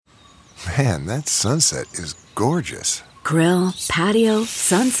Man, that sunset is gorgeous. Grill, patio,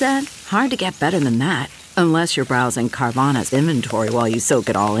 sunset. Hard to get better than that. Unless you're browsing Carvana's inventory while you soak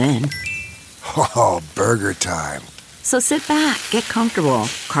it all in. Oh, burger time. So sit back, get comfortable.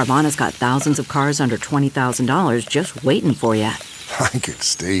 Carvana's got thousands of cars under $20,000 just waiting for you. I could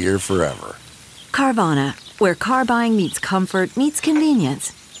stay here forever. Carvana, where car buying meets comfort meets convenience.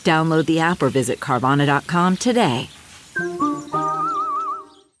 Download the app or visit Carvana.com today.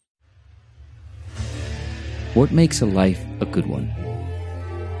 What makes a life a good one?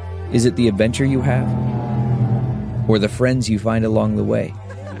 Is it the adventure you have? Or the friends you find along the way?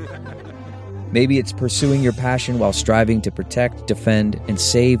 Maybe it's pursuing your passion while striving to protect, defend, and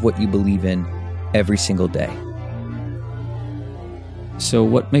save what you believe in every single day. So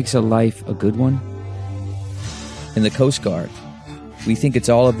what makes a life a good one? In the Coast Guard, we think it's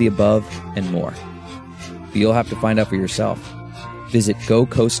all of the above and more. But you'll have to find out for yourself. Visit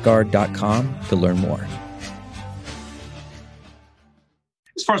gocoastguard.com to learn more.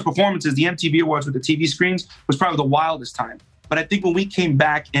 As far as performances, the MTV Awards with the TV screens was probably the wildest time. But I think when we came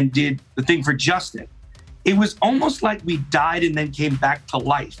back and did the thing for Justin, it was almost like we died and then came back to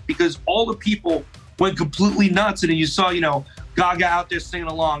life because all the people went completely nuts. And then you saw, Gaga out there singing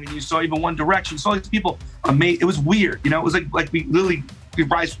along, and you saw even One Direction. You saw these people amazing. It was weird. It was like we literally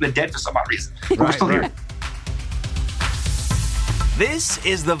rise from the dead for some odd reason. But we're still here. This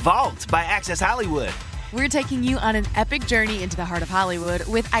is The Vault by Access Hollywood. We're taking you on an epic journey into the heart of Hollywood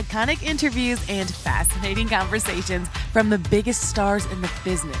with iconic interviews and fascinating conversations from the biggest stars in the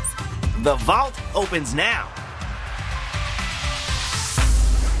business. The Vault opens now.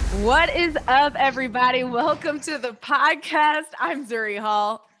 What is up, everybody? Welcome to the podcast. I'm Zuri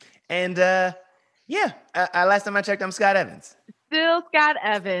Hall. And last time I checked, I'm Scott Evans. Still Scott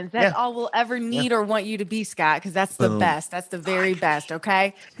Evans. That's all we'll ever need or want you to be, Scott, because that's the best. That's the very best,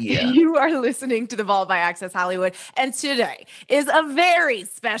 okay? Yeah. You are listening to The Vault by Access Hollywood, and today is a very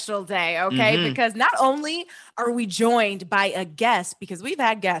special day, okay? Because not only are we joined by a guest, because we've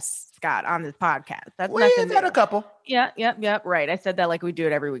had guests, Scott, on this podcast. That's We've had a couple. Yeah, right. I said that like we do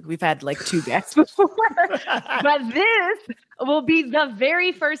it every week. We've had like 2 guests before. But this will be the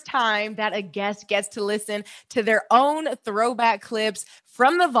very first time that a guest gets to listen to their own throwback clips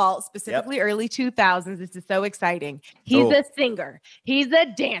from the vault, specifically early 2000s. This is so exciting. He's a singer. He's a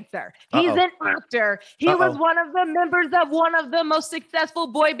dancer. He's an actor. He was one of the members of one of the most successful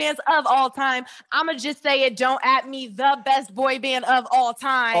boy bands of all time. I'm going to just say it. Don't at me. The best boy band of all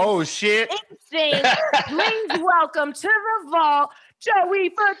time. Oh, shit. NSYNC. Please welcome to the vault, Joey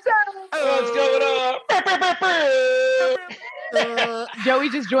Fatone. What's going on? Joey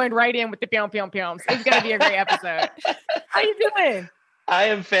just joined right in with the pyom. It's going to be a great episode. How you doing? I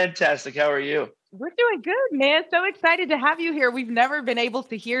am fantastic. How are you? We're doing good, man. So excited to have you here. We've never been able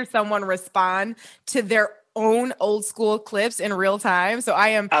to hear someone respond to their own old school clips in real time. So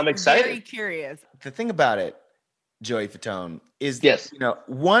I'm excited. Very curious. The thing about it, Joey Fatone, is that,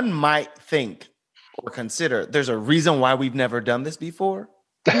 one might think or consider there's a reason why we've never done this before.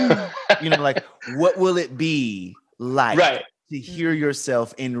 Like, what will it be like to hear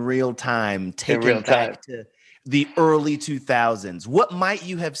yourself in real time, taken back to the early 2000s? What might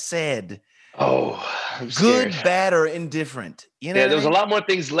you have said? Oh, good, bad, or indifferent? There was a lot more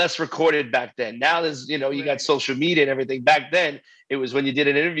things less recorded back then. Now there's, you got social media and everything. Back then, it was when you did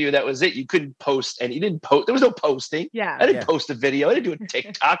an interview, that was it. You couldn't post, and you didn't post. There was no posting. Yeah, I didn't post a video. I didn't do a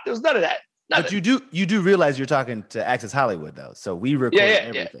TikTok. There was none of that. Nothing. But you do realize you're talking to Access Hollywood, though. So we record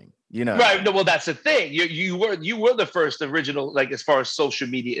everything. Right. No, well, that's the thing. You were the first original, like, as far as social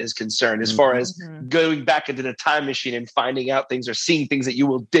media is concerned, as far as going back into the time machine and finding out things or seeing things that you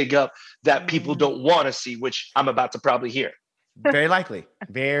will dig up that people don't want to see, which I'm about to probably hear. Very likely.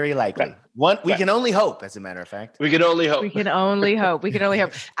 Very likely. We can only hope, as a matter of fact. We can only hope. We can only hope.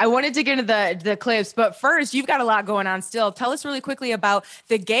 I wanted to get into the clips, but first, you've got a lot going on still. Tell us really quickly about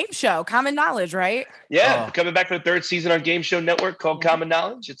the game show, Common Knowledge, right? Yeah, coming back for the 3rd season on Game Show Network called Common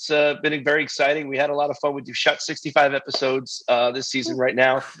Knowledge. It's been very exciting. We had a lot of fun. We shot 65 episodes this season right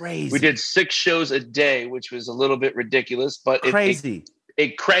now. Crazy. We did 6 shows a day, which was a little bit ridiculous, but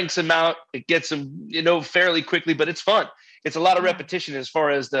it cranks them out. It gets them, fairly quickly, but it's fun. It's a lot of repetition as far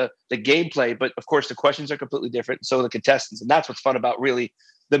as the gameplay, but of course the questions are completely different. So are the contestants, and that's what's fun about really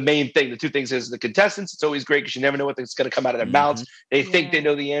the main thing. The 2 things is the contestants. It's always great because you never know what's going to come out of their mouths. They think they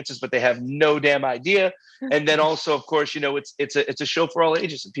know the answers, but they have no damn idea. And then also, of course, it's a show for all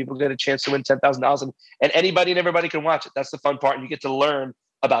ages, and people get a chance to win $10,000, and anybody and everybody can watch it. That's the fun part, and you get to learn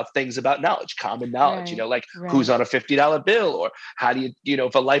about things about knowledge, common knowledge, who's on a $50 bill, or how do you,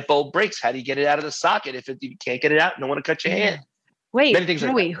 if a light bulb breaks, how do you get it out of the socket? If you can't get it out, no one to cut your hand. Wait, Many things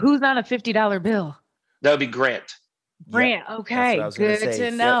like that. Who's on a $50 bill? That would be Grant. Grant. Yep. Okay. Good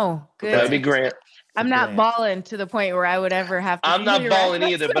to know. Yep. Good. That would be Grant. I'm not balling to the point where I would ever have to. I'm not balling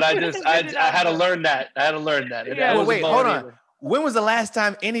either, but I had to learn that. Yeah. Well, wait, hold on. When was the last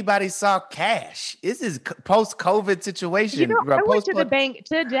time anybody saw cash? This is post-COVID situation. I went to the bank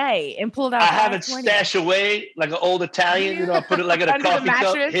today and pulled out. I have it stashed away like an old Italian. I put it like in a coffee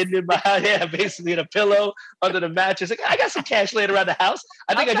cup, hidden in my house. Yeah, basically in a pillow under the mattress. Like, I got some cash laying around the house.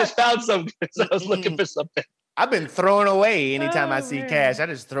 I think I just found some because I was looking for something. I've been throwing away anytime I see cash. I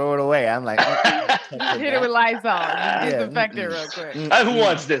just throw it away. I'm like, hit it with Lysol. Disinfect it real quick. Who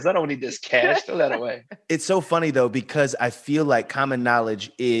wants this? I don't need this cash. Throw that away. It's so funny though, because I feel like common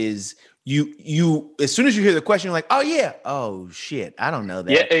knowledge is you as soon as you hear the question, you're like, oh yeah, oh shit, I don't know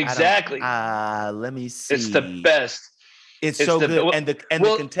that. Yeah, exactly. Let me see. It's the best. It's so good, and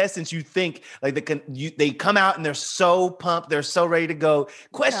the contestants, you think like they come out and they're so pumped, they're so ready to go.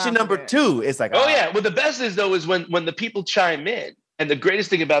 Question number 2, it's like, yeah. Well, the best is though is when the people chime in, and the greatest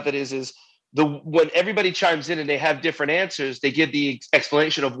thing about that is when everybody chimes in and they have different answers, they give the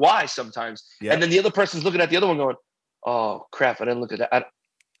explanation of why sometimes, and then the other person's looking at the other one going, "Oh crap, I didn't look at that."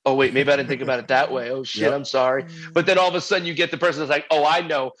 Oh wait, maybe I didn't think about it that way. Oh shit, I'm sorry. But then all of a sudden you get the person that's like, oh, I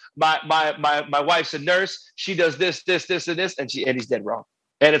know. My wife's a nurse. She does this, and this, and he's dead wrong.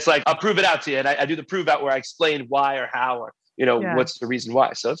 And it's like, I'll prove it out to you. And I do the prove out where I explain why or how or what's the reason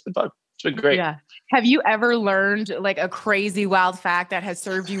why. So it's been fun. It's been great. Yeah. Have you ever learned like a crazy wild fact that has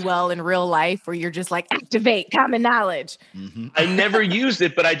served you well in real life where you're just like activate common knowledge? Mm-hmm. I never used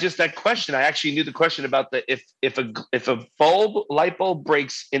it, but that question, I actually knew the question about if a light bulb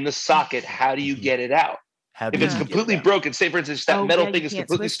breaks in the socket, how do you get it out? If it's completely broken, say for instance, that metal thing is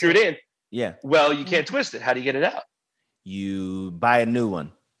completely screwed in. Yeah. Well, you can't twist it. How do you get it out? You buy a new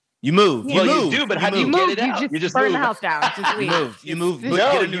one. You move. You do, but how do you get it out? You just burn the house down. Just leave. You move. No,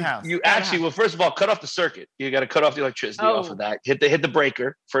 get a new house. You actually, well, first of all, cut off the circuit. You got to cut off the electricity off of that. Hit the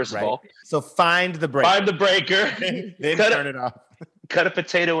breaker first of all. So find the breaker. Then turn it off. Cut a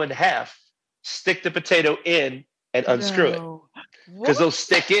potato in half. Stick the potato in and unscrew it. Because they'll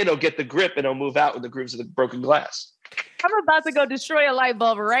stick in, they'll get the grip, and they'll move out with the grooves of the broken glass. I'm about to go destroy a light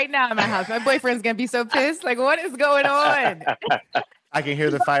bulb right now in my house. My boyfriend's gonna be so pissed. Like, what is going on? I can hear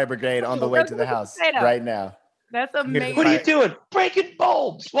the fire brigade on the way to the house right now. That's amazing. What are you doing? Breaking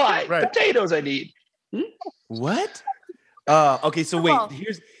bulbs. Why? Potatoes I need. What? Okay, so wait,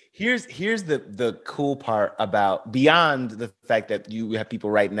 here's the cool part about beyond the fact that you have people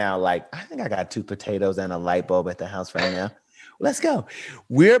right now like, I think I got 2 potatoes and a light bulb at the house right now. Let's go.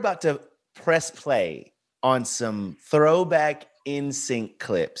 We're about to press play on some throwback NSYNC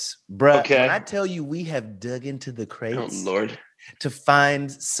clips. Bruh, when I tell you we have dug into the crates. Oh, Lord. To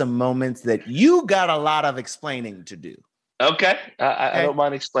find some moments that you got a lot of explaining to do. Okay. I don't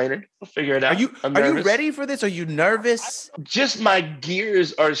mind explaining. I'll figure it out. Are you ready for this? Are you nervous? Just my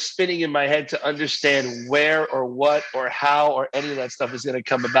gears are spinning in my head to understand where or what or how or any of that stuff is going to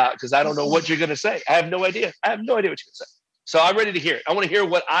come about because I don't know what you're going to say. I have no idea. I have no idea what you're going to say. So I'm ready to hear it. I want to hear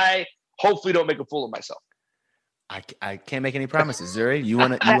what I hopefully don't make a fool of myself. I can't make any promises, Zuri. You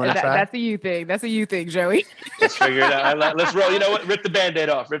want to try? That's a you thing. That's a you thing, Joey. Let's figure it out. Let's roll. You know what? Rip the Band-Aid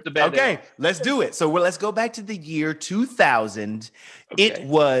off. Okay, let's do it. So let's go back to the year 2000. Okay. It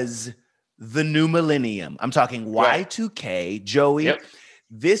was the new millennium. I'm talking Y2K. Joey,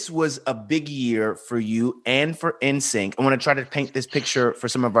 this was a big year for you and for NSYNC. I want to try to paint this picture for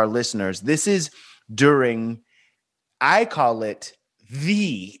some of our listeners. This is during, I call it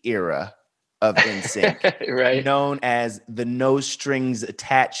the era of NSYNC, known as the no strings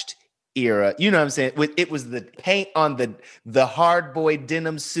attached era. You know what I'm saying? It was the paint on the hard boy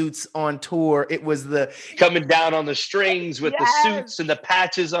denim suits on tour. It was the coming down on the strings with the suits and the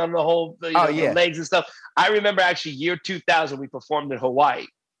patches on the whole the legs and stuff. I remember actually year 2000 we performed in Hawaii.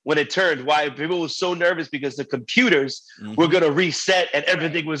 When it turned, why people were so nervous because the computers were going to reset and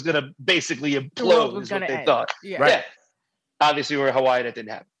everything was going to basically implode is what they thought. Yeah. Obviously we were in Hawaii and it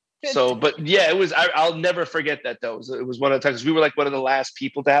didn't happen. So, but yeah, it was. I'll never forget that though. It was one of the times we were like one of the last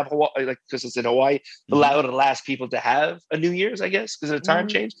people to have Hawaii, like because it's in Hawaii, one of the last people to have a New Year's, I guess, because of the time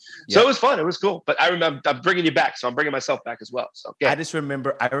change. So it was fun. It was cool. But I remember I'm bringing you back, so I'm bringing myself back as well. So I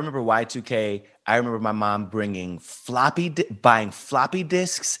remember Y2K. I remember my mom buying floppy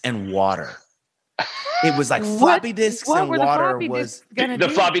disks and water. It was like floppy disks and water was the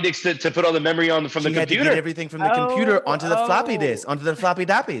floppy disks to put all the memory on from the computer. Had to get everything from the computer onto the floppy disk, onto the floppy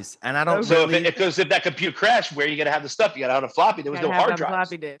doppies. And I don't. So if that computer crashed, where are you gonna have the stuff? You got on a floppy. There was no hard drives.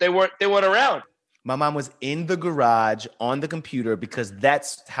 They weren't around. My mom was in the garage on the computer because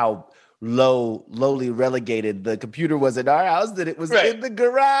that's how lowly relegated. The computer was in our house, that it was in the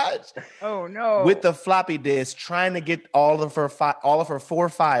garage. Oh no! With the floppy disk, trying to get all of her 4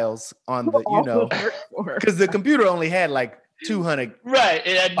 files on the, because the computer only had like 200. Right,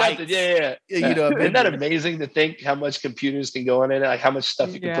 it had nothing. bytes. Yeah. You know, isn't that amazing to think how much computers can go on in it? Like how much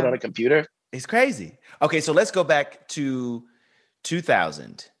stuff you can put on a computer? It's crazy. Okay, so let's go back to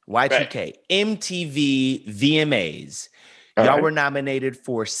 2000, Y2K, MTV VMAs. Y'all were nominated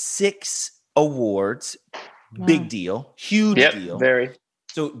for 6 awards. Wow. Big deal. Huge deal. Very.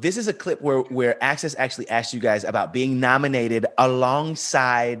 So this is a clip where Access actually asked you guys about being nominated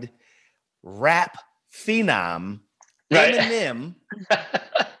alongside rap phenom Eminem,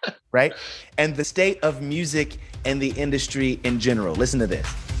 right? And the state of music and the industry in general. Listen to this.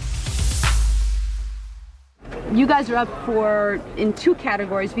 You guys are up in 2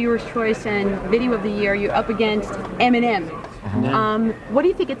 categories, Viewer's Choice and Video of the Year. You're up against Eminem. What do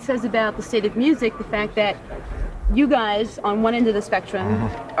you think it says about the state of music, the fact that you guys on one end of the spectrum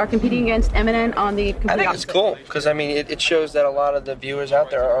are competing against Eminem on the complete I think opposite? It's cool because I mean it shows that a lot of the viewers out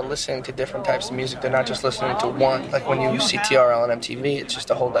there are listening to different types of music. They're not just listening to one. Like when you see TRL and MTV, it's just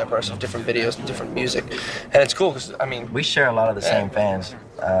a whole diverse of different videos and different music, and it's cool because I mean we share a lot of the same fans.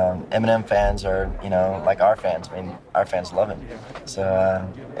 Eminem fans are like our fans. I mean our fans love him.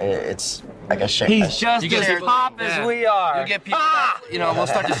 So it's like a shame. He's just as pop as we are. You get people that, we'll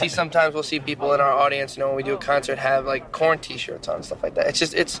start to see sometimes we'll see people in our audience, when we do a concert have like Korn t-shirts on and stuff like that. It's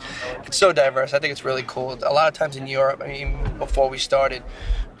just it's so diverse. I think it's really cool. A lot of times in Europe, I mean before we started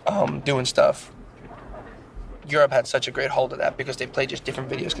doing stuff, Europe had such a great hold of that because they play just different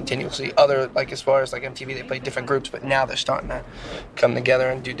videos continuously. As far as like MTV, they play different groups, but now they're starting to come together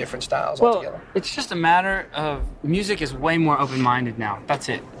and do different styles altogether. It's just a matter of music is way more open-minded now. That's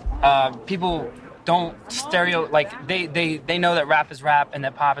it. People don't they know that rap is rap and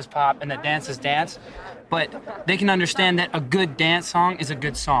that pop is pop and that dance is dance, but they can understand that a good dance song is a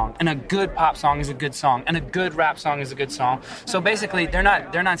good song and a good pop song is a good song and a good rap song is a good song. So basically they're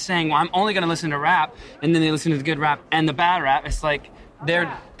not saying, well, I'm only going to listen to rap and then they listen to the good rap and the bad rap. It's like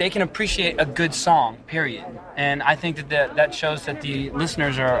they can appreciate a good song, period. And I think that shows that the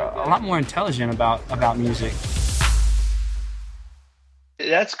listeners are a lot more intelligent about music.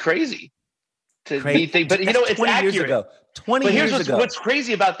 That's crazy. But it's 20 accurate. years ago. 20 but years here's ago. What's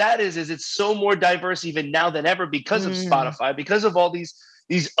crazy about that is it's so more diverse even now than ever because of Spotify, because of all these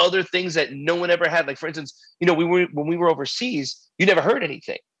other things that no one ever had. Like for instance, when we were overseas, you never heard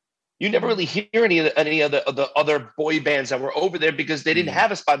anything. You never really hear any of the other boy bands that were over there because they didn't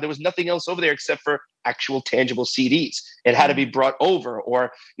have a spot. There was nothing else over there except for actual tangible CDs. It had to be brought over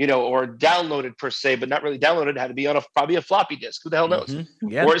or downloaded per se, but not really downloaded. It had to be on probably a floppy disk. Who the hell knows?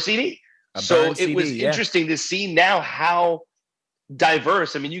 Or a CD. So it was interesting to see now how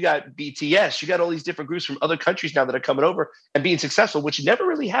diverse. I mean, you got BTS, you got all these different groups from other countries now that are coming over and being successful, which never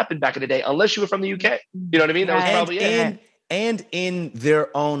really happened back in the day, unless you were from the UK. You know what I mean? That was probably it. And in their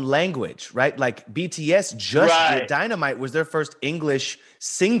own language, right? Like BTS did Dynamite was their first English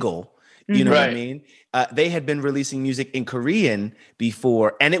single. You know what I mean? They had been releasing music in Korean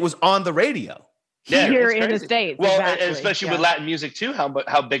before, and it was on the radio. Here in the States. Well, and especially with Latin music too,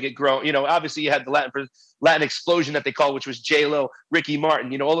 how big it grown. Obviously you had the Latin explosion that they call, which was J-Lo, Ricky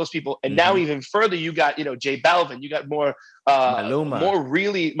Martin, all those people. And now even further, you got, J Balvin, you got more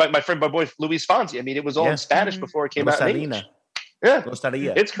really, my boy Luis Fonsi. I mean, it was all in Spanish before it came out in English. Yeah,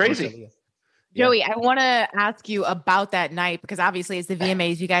 it's crazy. Joey, I want to ask you about that night because obviously it's the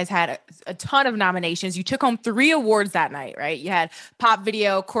VMAs. You guys had a ton of nominations. You took home 3 awards that night, right? You had pop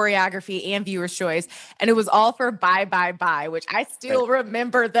video, choreography, and viewer's choice. And it was all for Bye, Bye, Bye, which I still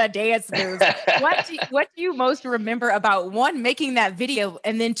remember the dance moves. What do you most remember about, 1, making that video,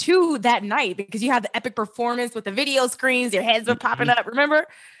 and then 2, that night? Because you had the epic performance with the video screens, your heads were popping up, remember?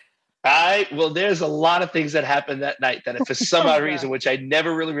 There's a lot of things that happened that night that if for some odd reason, which I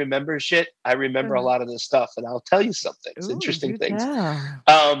never really remember I remember a lot of this stuff. And I'll tell you something. It's interesting things.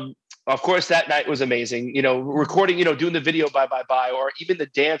 Of course, that night was amazing. Recording, doing the video Bye, Bye, Bye, or even the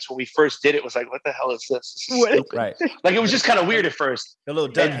dance when we first did it was like, what the hell is this? This is stupid. Right. Like, it was just kind of weird at first. A little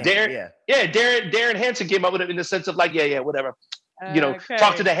Darren, Darren Hansen came up with it in the sense of like, whatever.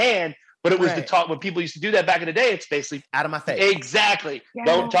 Talk to the hand. But it was the talk when people used to do that back in the day. It's basically out of my face. Exactly. Yeah.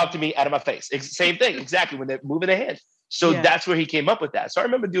 Don't talk to me out of my face. Same thing. Exactly. When they're moving their hand. So that's where he came up with that. So I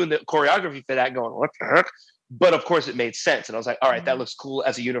remember doing the choreography for that going, what the heck? But of course it made sense. And I was like, all right, that looks cool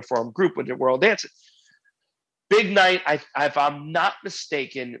as a uniform group when we're all dancing. Big night. If I'm not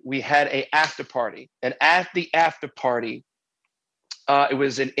mistaken, we had an after party. And at the after party, it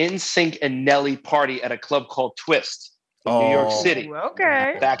was an NSYNC and Nelly party at a club called Twist. in New York City.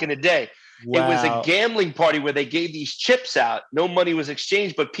 Okay. Back in the day. Wow. It was a gambling party where they gave these chips out. No money was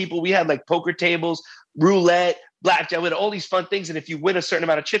exchanged, but we had like poker tables, roulette, blackjack, with all these fun things. And if you win a certain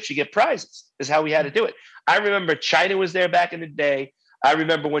amount of chips, you get prizes. Is how we had to do it. I remember China was there back in the day. I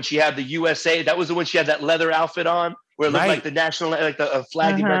remember when she had the USA. That was the one she had that leather outfit on, where it looked like the national, like the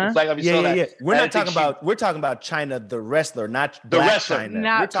flag, American flag. Yeah. We're talking about China, the wrestler, not the Black wrestler. China.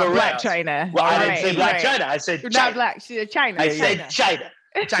 Not Black China. Well, I didn't say Black China. I said China. Not Black. She said China. I said China.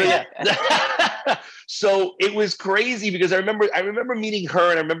 So it was crazy because I remember meeting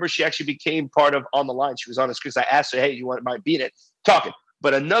her, and I remember she actually became part of On the Line. She was on the screen. I asked her, "Hey, you might be in it?" Talking.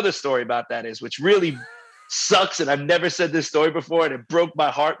 But another story about that is, which really sucks, and I've never said this story before, and it broke my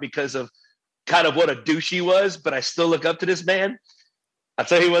heart because of kind of what a douche he was, but I still look up to this man. I'll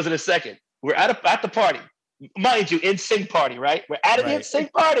tell you he was in a second. We're at the party. Mind you, NSYNC party, right? We're at an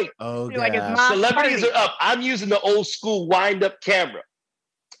NSYNC party. Oh, God. Like Celebrities are up. I'm using the old school wind-up camera.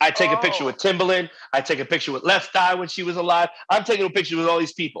 I take a picture with Timbaland. I take a picture with Left Eye when she was alive. I'm taking a picture with all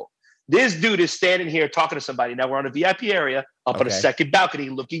these people. This dude is standing here talking to somebody. Now we're on a VIP area up on a second balcony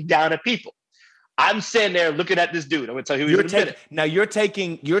looking down at people. I'm standing there looking at this dude. I'm going to tell you who he is in a minute. Now you're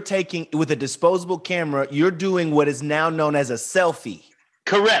taking with a disposable camera, you're doing what is now known as a selfie.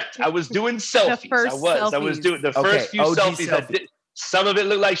 Correct. I was doing selfies. I was doing the first few selfies. I did. Some of it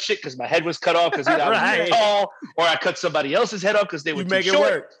looked like shit because my head was cut off because I was too tall, or I cut somebody else's head off because they were too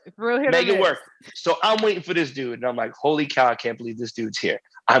short. Make it work. So I'm waiting for this dude, and I'm like, holy cow, I can't believe this dude's here.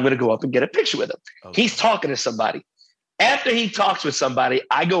 I'm going to go up and get a picture with him. Okay. He's talking to somebody. After he talks with somebody,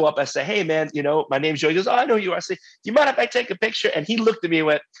 I go up, I say, hey, man, my name's Joe. He goes, oh, I know who you are. I say, do you mind if I take a picture? And he looked at me and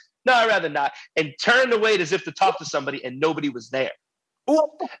went, no, I'd rather not, and turned away as if to talk to somebody, and nobody was there. Ooh.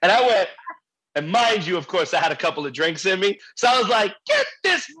 And I went, and mind you, of course, I had a couple of drinks in me. So I was like, get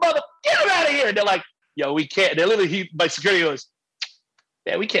him out of here. And they're like, yo, we can't. They're literally, my security goes,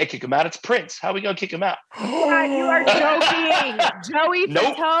 man, we can't kick him out. It's Prince. How are we going to kick him out? God, you are joking. Joey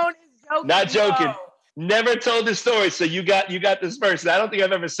Fatone is joking. Not joking. No. Never told this story. So you got this first. I don't think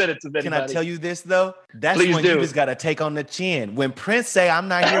I've ever said it to anybody. Can I tell you this, though? That's Please when do. You just got to take on the chin. When Prince say, I'm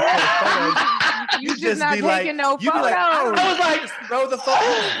not here for the photos, you just not taking no photos. Like, I was like, throw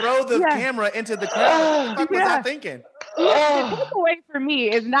the camera into the crowd. What the fuck was I thinking? The takeaway for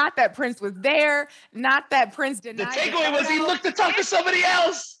me is not that Prince was there, not that Prince denied. The takeaway was he looked to talk to somebody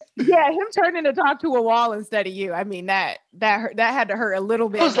else. Yeah, him turning to talk to a wall instead of you. I mean, that had to hurt a little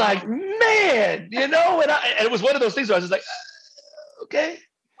bit. I was like, man, and it was one of those things where I was just like, okay.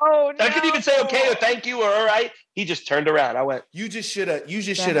 Oh no. I couldn't even say okay or thank you or all right. He just turned around. I went, You just should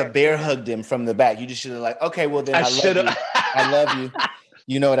have bear hugged him from the back. You just should have like, okay, well then I love you. I love you.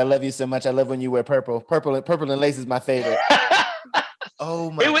 You know what? I love you so much. I love when you wear purple. Purple and lace is my favorite.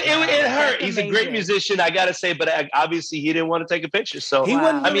 Oh my! It hurt. He's a great musician, I gotta say, but obviously he didn't want to take a picture. So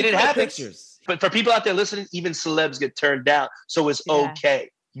it happens. Pictures. But for people out there listening, even celebs get turned down, so it's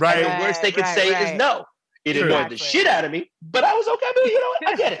okay. Right. And the worst they could say is no. It annoyed the shit out of me, but I was okay. But you know what?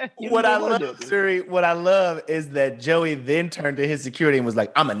 I get it. What I love is that Joey then turned to his security and was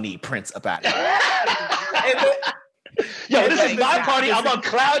like, "I'm gonna need Prince up out of here." Yo, this is my party. I'm on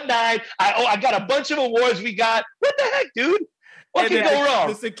cloud 9. I got a bunch of awards. We got what the heck, dude? What can go wrong?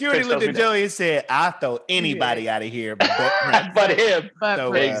 The security looked at Joey and said, "I'll throw anybody out of here, but Prince." But him.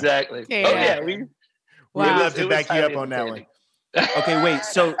 So, exactly. We love to back you up on that one. Okay, wait.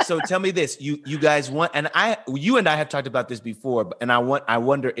 So tell me this: you guys want, and you and I have talked about this before, and I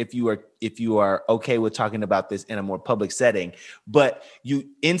wonder if you are okay with talking about this in a more public setting. But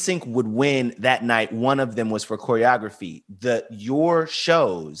NSYNC would win that night. One of them was for choreography. Your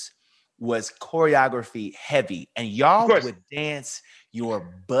shows was choreography heavy, and y'all would dance your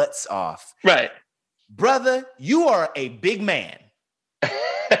butts off. Right, brother. You are a big man.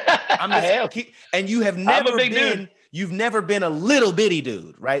 And you have never been. Dude. You've never been a little bitty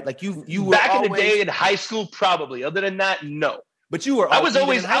dude, right? Like you were back in the day in high school, probably. Other than that, no. But you were. I was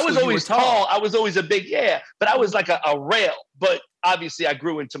always tall. I was always a big but I was like a rail. But obviously, I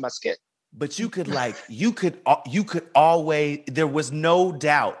grew into my skin. But you could always. There was no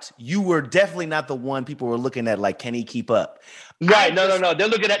doubt you were definitely not the one people were looking at. Like, can he keep up? Right? No. They're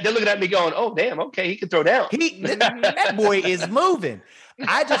looking at me going, oh damn, okay, he can throw down. That boy is moving.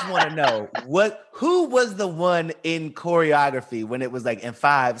 I just want to know who was the one in choreography when it was like in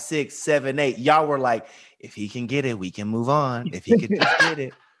 5, 6, 7, 8. Y'all were like, if he can get it, we can move on. If he could just get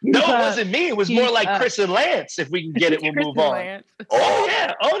it. No, it wasn't me. It was more like Chris and Lance. If we can get it, we'll move on. Lance. Oh,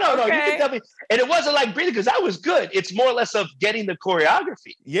 yeah. Oh, no. You Okay. can tell me. And it wasn't like breathing because I was good. It's more or less of getting the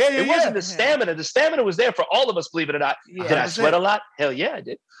choreography. It wasn't the stamina. The stamina was there for all of us, believe it or not. Yeah. Did I sweat a lot? Hell yeah, I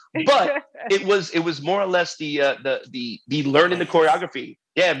did. But it was more or less the learning the choreography.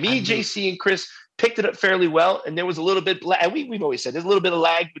 Yeah, me, JC, and Chris picked it up fairly well. And there was a little bit, and we've always said there's a little bit of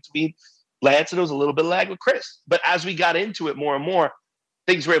lag between Lance and there was a little bit of lag with Chris. But as we got into it more and more,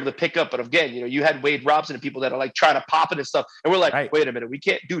 things were able to pick up. But again, you had Wade Robson and people that are like trying to pop it and stuff. And we're like, wait a minute, we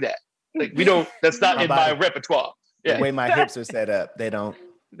can't do that. Like we don't, that's not in my repertoire. Yeah. The way my hips are set up, they don't.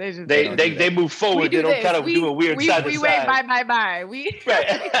 They move forward. They don't kind of do a weird side to side. We wait, bye.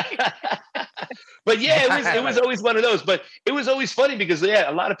 Right. But yeah, it was always one of those. But it was always funny because a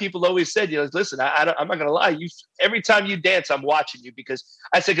lot of people always said, listen, I'm not gonna lie. Every time you dance, I'm watching you because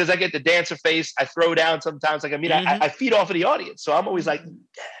I get the dancer face. I throw down sometimes. Like I feed off of the audience, so I'm always like, and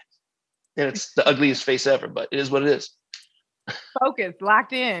it's the ugliest face ever, but it is what it is. Focused,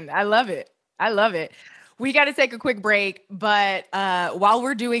 locked in. I love it. We got to take a quick break, but while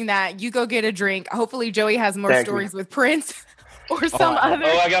we're doing that, you go get a drink. Hopefully, Joey has more stories with Prince or some other.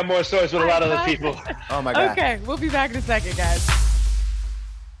 Oh, I got more stories with a lot of other people. Oh my God. Okay, we'll be back in a second, guys.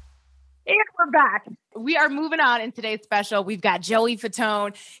 And we're back. We are moving on in today's special. We've got Joey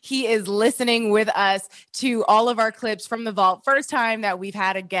Fatone. He is listening with us to all of our clips from the vault. First time that we've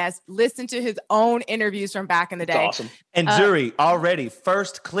had a guest listen to his own interviews from back in the day. That's awesome. And jury, already,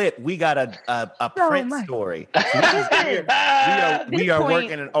 first clip, we got a Prince story. We are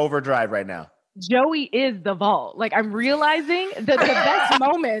working in overdrive right now. Joey is the vault. Like, I'm realizing that the best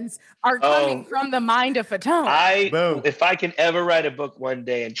moments are coming from the mind of Fatone. If I can ever write a book one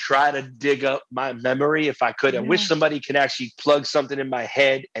day and try to dig up my memory, if I could, I wish somebody can actually plug something in my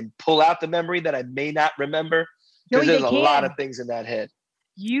head and pull out the memory that I may not remember, because there's a lot of things in that head.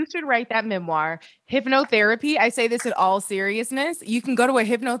 You should write that memoir. Hypnotherapy. I say this in all seriousness. You can go to a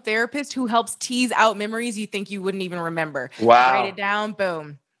hypnotherapist who helps tease out memories you think you wouldn't even remember. Wow. Write it down.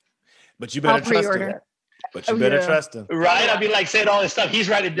 Boom. But you better trust him. Trust him. Right? I'll be like saying all this stuff. He's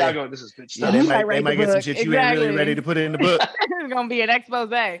writing it down going, this is good stuff. Yeah, they might get some shit you ain't really ready to put in the book. It's going to be an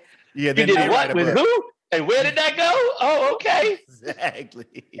expose. Yeah, you did what? With who? And where did that go? Oh, okay.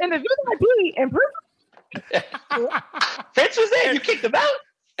 Exactly. And the VIP and Prince was there. You kicked him out?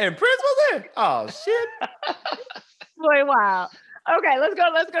 And Prince was there? Oh, shit. Boy, wow. Okay, let's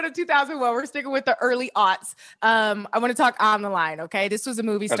go to 2001. We're sticking with the early aughts. I want to talk On the Line, okay? This was a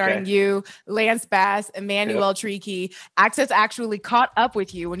movie starring you, Lance Bass, Emmanuel Tricky. Access actually caught up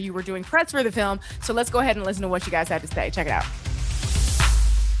with you when you were doing press for the film. So let's go ahead and listen to what you guys had to say. Check it out.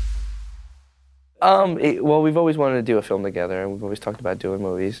 Well, we've always wanted to do a film together, and we've always talked about doing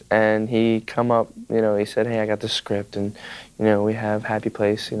movies. And he come up, he said, hey, I got the script, and, we have Happy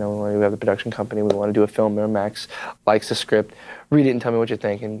Place, we have the production company, we want to do a film. Miramax likes the script. Read it and tell me what you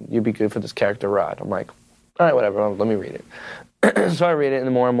think, and you'd be good for this character, Rod. I'm like, all right, whatever, let me read it. So I read it, and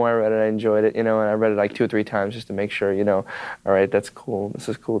the more and more I read it, I enjoyed it, and I read it like 2 or 3 times just to make sure, all right, that's cool, this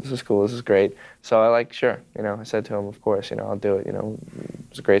is cool, this is great. So I sure, I said to him, of course, I'll do it,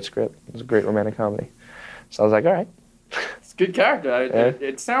 it's a great script, it's a great romantic comedy. So I was like, all right. It's a good character.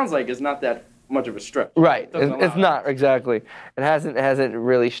 It sounds like it's not that much of a stretch. Right, it's not, exactly. It hasn't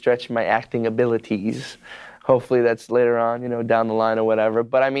really stretched my acting abilities. Hopefully that's later on, down the line or whatever.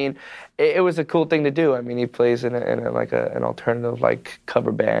 But I mean, it was a cool thing to do. I mean, he plays in an alternative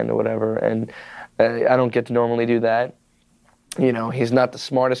cover band or whatever, and I don't get to normally do that. He's not the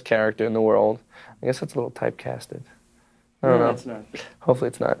smartest character in the world. I guess that's a little typecasted. I don't know. It's not. Hopefully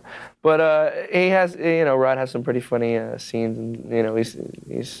it's not. But he has, Rod has some pretty funny scenes, and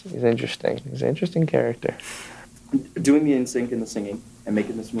he's interesting. He's an interesting character. Doing the NSYNC and the singing and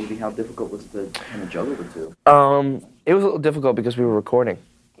making this movie, how difficult was it to kind of juggle the two? It was a little difficult because we were recording.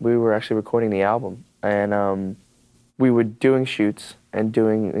 We were actually recording the album, and we were doing shoots and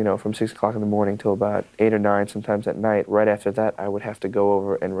doing, from 6 o'clock in the morning till about 8 or 9, sometimes at night. Right after that, I would have to go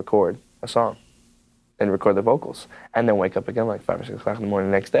over and record a song and record the vocals, and then wake up again 5 or 6 o'clock in the morning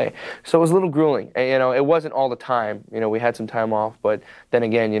the next day. So it was a little grueling. And, it wasn't all the time. We had some time off, but then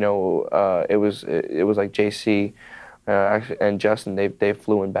again, it was like JC and Justin. They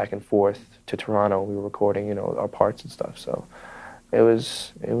flew in back and forth to Toronto. We were recording, our parts and stuff. So it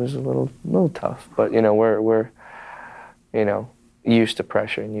was a little tough. But we're used to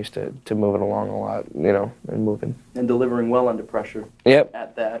pressure and used to moving along a lot, and moving. And delivering well under pressure. Yep.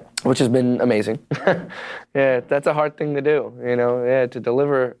 At that. Which has been amazing. Yeah, that's a hard thing to do, to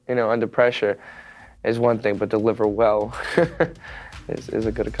deliver, under pressure is one thing, but deliver well is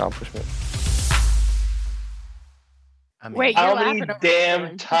a good accomplishment. I mean, Wait, how many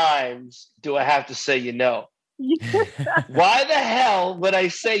damn times do I have to say you know? Why the hell would I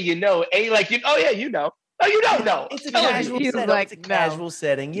say you know? Oh yeah, you know. Oh, you don't know. It's a casual setting. Like, it's a casual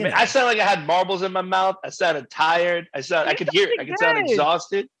setting. You know. I sound like I had marbles in my mouth. I sounded tired. I could hear it. I could sound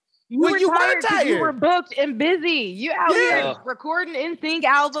exhausted. You were tired. You were booked and busy. You out here recording NSYNC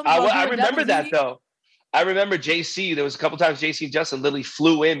albums. I remember that though. I remember JC. There was a couple times JC and Justin literally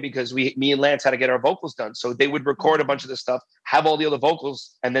flew in because me and Lance had to get our vocals done. So they would record a bunch of this stuff, have all the other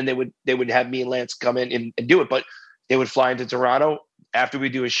vocals, and then they would have me and Lance come in and do it. But they would fly into Toronto after we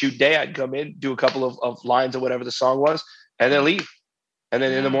do a shoot day. I'd come in, do a couple of lines or whatever the song was, and then leave. And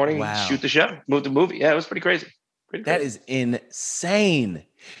then in the morning, shoot the show, move the movie. Yeah, it was pretty crazy. That is insane.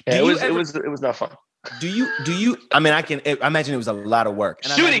 Yeah, it was not fun. Do you? I mean, I imagine it was a lot of work.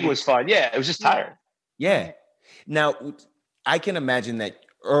 And shooting was fun. Yeah, it was just tired. Yeah. Now, I can imagine that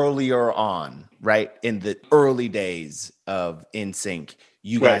earlier on, right, in the early days of NSYNC,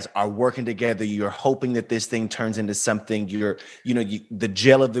 you guys are working together. You're hoping that this thing turns into something. The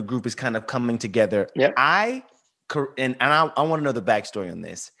gel of the group is kind of coming together. Yeah. I want to know the backstory on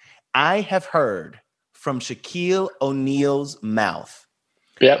this. I have heard from Shaquille O'Neal's mouth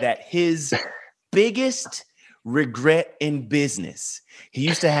that his biggest regret in business, he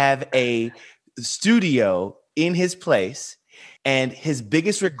used to have a studio in his place, and his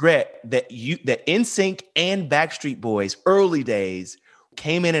biggest regret that NSYNC and Backstreet Boys early days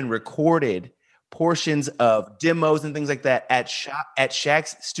came in and recorded portions of demos and things like that at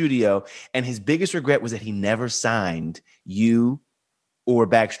Shaq's studio, and his biggest regret was that he never signed you or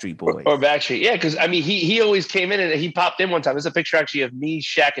Backstreet Boys. Or Backstreet, yeah, because I mean he always came in and he popped in one time. There's a picture actually of me,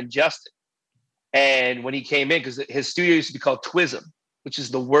 Shaq, and Justin. And when he came in, because his studio used to be called Twism, which is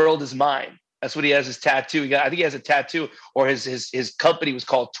the world is mine. That's what he has his tattoo. I think he has a tattoo, or his company was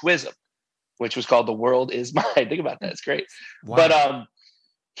called Twism, which was called The World Is Mine. Think about that. It's great. Wow. But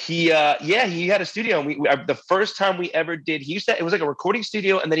he had a studio. And the first time we ever did, it was like a recording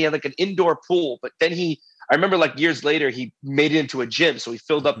studio, and then he had like an indoor pool. But then I remember like years later, he made it into a gym. So he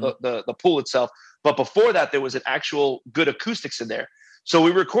filled up the pool itself. But before that, there was an actual good acoustics in there. So we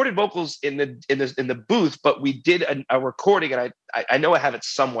recorded vocals in the booth, but we did a recording, and I know I have it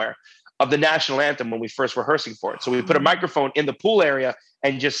somewhere, of the national anthem when we first rehearsing for it. So we put a microphone in the pool area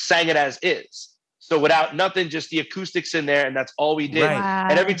and just sang it as is. So without nothing, just the acoustics in there, and that's all we did. Wow.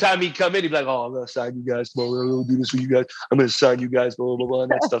 And every time he'd come in, he'd be like, "Oh, I'm gonna sign you guys. I'm gonna do this for you guys. I'm gonna sign you guys." Blah blah blah,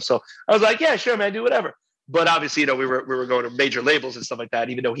 and that stuff. So I was like, "Yeah, sure, man, do whatever." But obviously, we were going to major labels and stuff like that.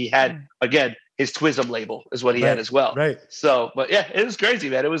 Even though he had, again, his Twism label is what he had as well. Right. So, but yeah, it was crazy,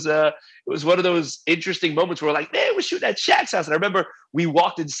 man. It was one of those interesting moments where we're like, man, we're shooting at Shaq's house, and I remember we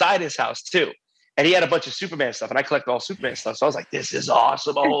walked inside his house too. And he had a bunch of Superman stuff, and I collect all Superman stuff. So I was like, this is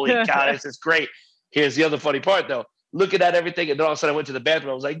awesome. Holy cow, this is great. Here's the other funny part, though. Looking at everything, and then all of a sudden I went to the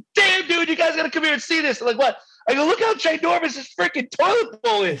bathroom. I was like, damn, dude, you guys got to come here and see this. I'm like, what? I go, look how ginormous this freaking toilet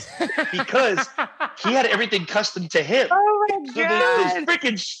bowl is. Because he had everything custom to him. Oh, my God.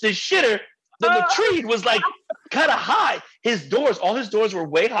 The shitter, the latrine was like kind of high. All his doors were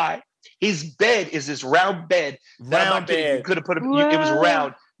way high. His bed is this round bed. You could have put it was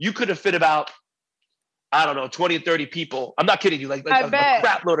round. You could have fit about, I don't know, 20 or 30 people. I'm not kidding you, like a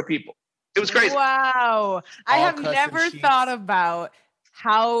crap load of people. It was crazy. Wow. I have never thought about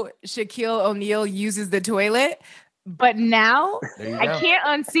how Shaquille O'Neal uses the toilet, but now I can't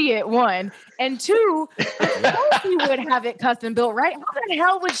unsee it, one. And two, of course he would have it custom built, right? How the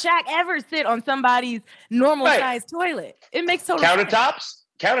hell would Shaq ever sit on somebody's normal size toilet? It makes total sense.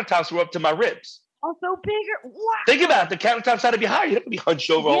 Countertops were up to my ribs. Also bigger. Wow. Think about it. The countertops had to be higher. You have to be hunched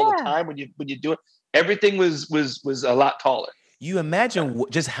over all the time when you do it. Everything was a lot taller. You imagine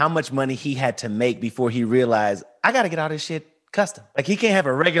just how much money he had to make before he realized, I got to get all this shit custom. Like, he can't have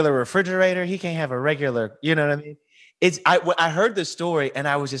a regular refrigerator. He can't have a regular, you know what I mean? I heard the story and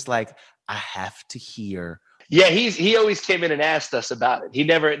I was just like, I have to hear. Yeah, he always came in and asked us about it. He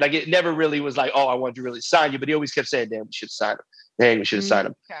never, it never really was like, oh, I want to really sign you. But he always kept saying, damn, we should sign him. Dang, we should have signed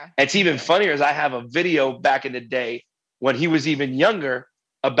him. Okay. And it's even funnier is I have a video back in the day when he was even younger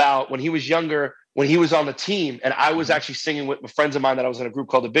when he was on the team, and I was actually singing with friends of mine that I was in a group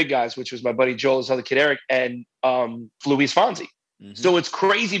called the Big Guys, which was my buddy Joel, his other kid Eric, and Luis Fonsi. Mm-hmm. So it's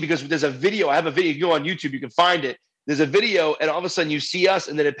crazy because there's a video. I have a video. You go on YouTube, you can find it. There's a video, and all of a sudden you see us,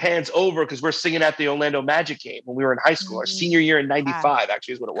 and then it pans over because we're singing at the Orlando Magic game when we were in high school. Our senior year in '95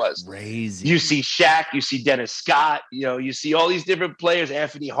 actually is what it was. Crazy. You see Shaq, you see Dennis Scott, you see all these different players,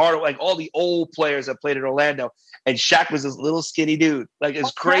 Anthony Hardaway, like all the old players that played at Orlando. And Shaq was this little skinny dude. Like,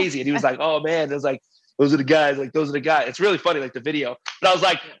 it's crazy. And he was like, oh man, it those are the guys. Like, those are the guys. It's really funny, like the video. But I was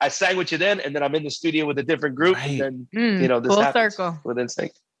like, I sang with you then, and then I'm in the studio with a different group, and then you know, this full happens circle with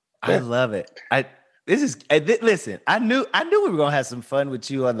NSYNC. I love it. Listen, I knew we were gonna have some fun with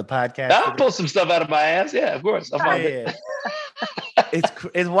you on the podcast. I'll pull some stuff out of my ass. Yeah, of course. I'll find it.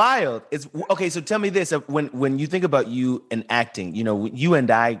 It's wild. It's okay. So tell me this: when you think about you and acting, you know, you and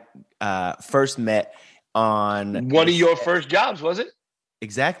I first met on one of your first jobs, was it?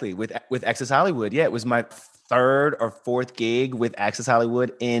 Exactly, with Access Hollywood. Yeah, it was my third or fourth gig with Access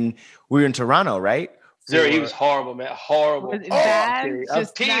Hollywood. We were in Toronto, right? Zero, he was horrible, man. Horrible. I'm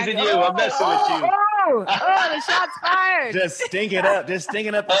teasing you. I'm messing with you. Oh, the shot's fired. Just stinking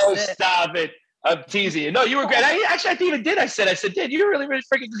up. Oh, stop it. I'm teasing you. No, you were great. I think even did. I said, Dan, you're really, really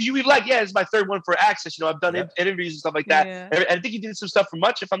freaking, because you were like, yeah, it's my third one for Access. You know, I've done interviews and stuff like that. Yeah. And I think you did some stuff for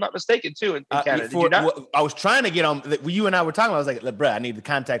Much, if I'm not mistaken, too, in Canada. Did you not? I was trying to get on, you and I were talking, I was like, bro, I need the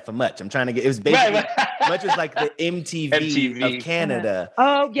contact for Much. I'm trying to get, it was basically, Much was like the MTV of Canada.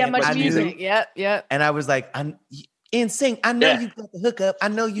 Oh, yeah, Much Music. Yep. And I was like, NSYNC, I know you got the hookup. I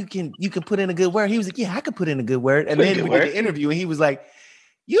know you can put in a good word. He was like, yeah, I could put in a good word. And then we did the interview, and he was like,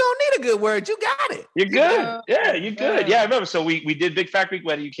 you don't need a good word. You got it. You're good. Yeah, you're good. Yeah, I remember. So we did Big Fat Greek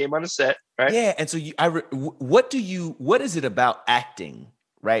Wedding. You came on the set, right? Yeah. And so what is it about acting,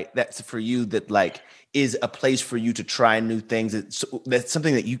 right? That's for you that like is a place for you to try new things. That's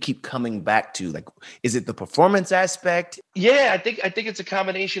something that you keep coming back to. Like, is it the performance aspect? Yeah, I think it's a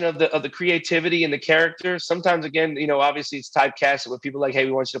combination of the creativity and the character. Sometimes, again, you know, obviously it's typecasted with people like, hey,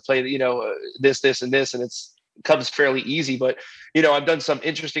 we want you to play, you know, this, and this, and it comes fairly easy. But you know, I've done some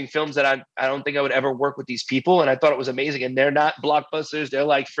interesting films that I don't think I would ever work with these people, and I thought it was amazing. And they're not blockbusters; they're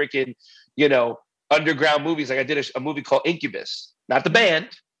like freaking, you know, underground movies. Like I did a movie called Incubus, not the band.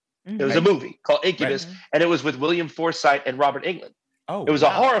 It was a movie called Incubus, and it was with William Forsythe and Robert Englund. Oh, it was a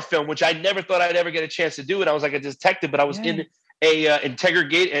horror film, which I never thought I'd ever get a chance to do. And I was like a detective, but I was in a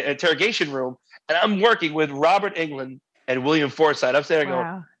interrogation room, and I'm working with Robert Englund and William Forsythe. I'm sitting there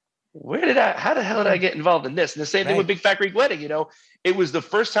going, how the hell did I get involved in this? And the same thing with Big Fat Greek Wedding. You know, it was the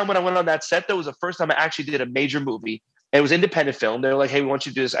first time when I went on that set, that was the first time I actually did a major movie. And it was independent film. They were like, hey, we want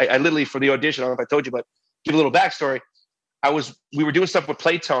you to do this. I literally, for the audition, I don't know if I told you, but give a little backstory. We were doing stuff with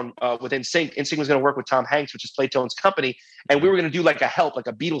Playtone with NSYNC. NSYNC was going to work with Tom Hanks, which is Playtone's company. And we were going to do like a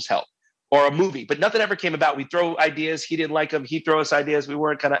Beatles help or a movie, but nothing ever came about. We throw ideas. He didn't like them. He'd throw us ideas. We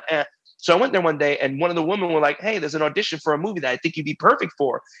weren't kind of So I went there one day, and one of the women were like, hey, there's an audition for a movie that I think you'd be perfect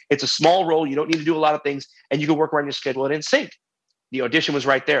for. It's a small role. You don't need to do a lot of things, and you can work around your schedule at NSYNC. The audition was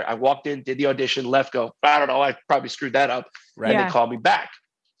right there. I walked in, did the audition, left, go, I don't know, I probably screwed that up. And they called me back.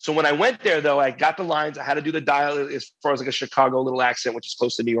 So when I went there, though, I got the lines. I had to do the dial as far as like a Chicago little accent, which is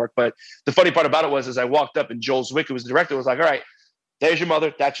close to New York. But the funny part about it was, as I walked up, and Joel Zwick, who was the director, was like, all right, there's your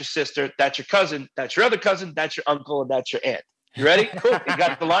mother, that's your sister, that's your cousin, that's your other cousin, that's your uncle, and that's your aunt. You ready? Cool. You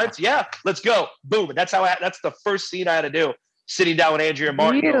got the lines? Yeah, let's go. Boom. And that's that's the first scene I had to do. Sitting down with Andrea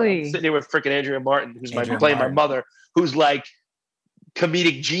Martin. Really? Sitting there with freaking Andrea Martin, who's playing my mother, who's like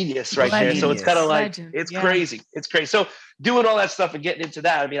comedic genius right there. So it's kind of like, it's crazy. It's crazy. So doing all that stuff and getting into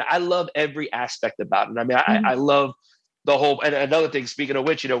that, I mean, I love every aspect about it. I mean, I love the whole, and another thing, speaking of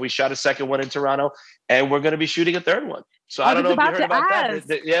which, you know, we shot a second one in Toronto, and we're going to be shooting a third one. So I don't know if you heard about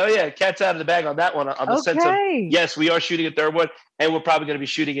that. Yeah, cat's out of the bag on that one, on the sense of, yes, we are shooting a third one, and we're probably going to be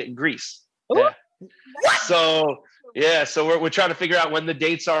shooting it in Greece. Yeah. So we're trying to figure out when the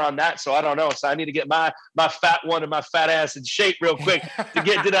dates are on that. So I don't know. So I need to get my fat one and my fat ass in shape real quick to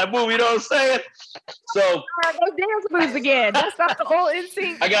get to that movie. You know what I'm saying? So those dance moves again. That's not the whole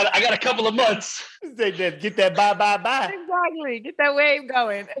NSYNC. I got a couple of months. Get that bye. Exactly. Get that wave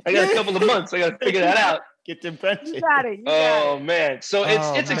going. I got a couple of months. I got to figure that out. Get them punches. You got it. Man. So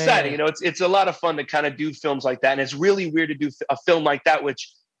it's exciting. You know, it's a lot of fun to kind of do films like that. And it's really weird to do a film like that,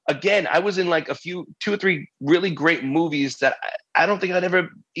 which, again, I was in like two or three really great movies that I don't think I'd ever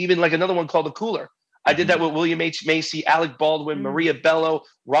even, like another one called The Cooler. I did that with William H. Macy, Alec Baldwin, Maria Bello,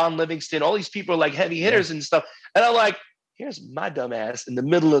 Ron Livingston. All these people are like heavy hitters and stuff. And I'm like, here's my dumb ass in the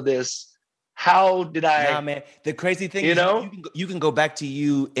middle of this. How did I? Nah, man. The crazy thing is, you can go back to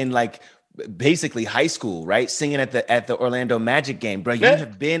you in like basically high school, right? Singing at the Orlando Magic game, bro. You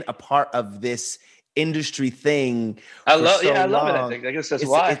have been a part of this industry thing. I love it. I guess that's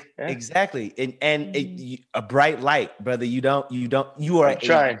why. Exactly. And a bright light, brother. You are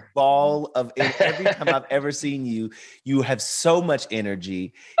a ball of, every time I've ever seen you, you have so much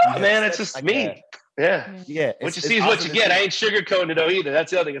energy. Man, it's just me. Yeah. What you see is what you get. I ain't sugarcoating it though either.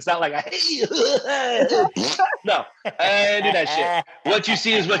 That's the other thing. It's not like I hate you. No, I ain't do that shit. What you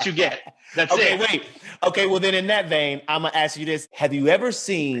see is what you get. That's it. Wait. Okay, well then in that vein, I'm gonna ask you this. Have you ever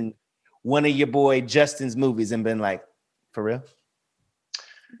seen one of your boy Justin's movies and been like, for real?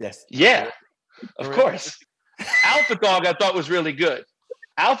 Yes. Yeah, of course. Alpha Dog I thought was really good.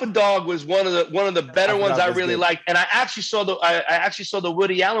 Alpha Dog was one of the better ones I really liked, and I actually saw the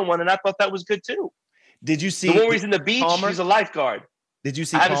Woody Allen one, and I thought that was good too. Did you see the one where he's in the beach? Palmer? He's a lifeguard. Did you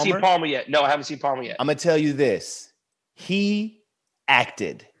see? I haven't seen Palmer yet. No, I haven't seen Palmer yet. I'm gonna tell you this: he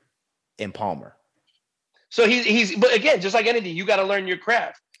acted in Palmer. So he's but again, just like anything, you got to learn your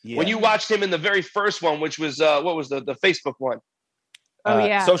craft. Yeah. When you watched him in the very first one, which was what was the Facebook one?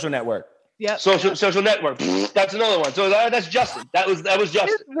 Social Network. Yep. Social Network. That's another one. So that's Justin. That was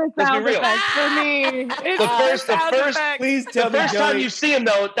Justin. Let's be real. For me. Please tell me, the first time you see him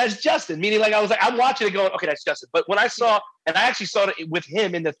though, that's Justin. Meaning, like I was like, I'm watching it going, okay, that's Justin. But when I saw, and I actually saw it with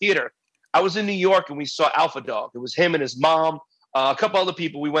him in the theater. I was in New York and we saw Alpha Dog. It was him and his mom, a couple other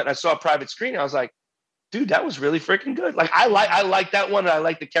people. We went and I saw a private screen. I was like, dude, that was really freaking good. Like I like that one. And I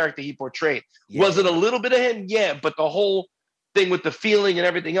like the character he portrayed. Yeah. Was it a little bit of him? Yeah, but the whole thing with the feeling and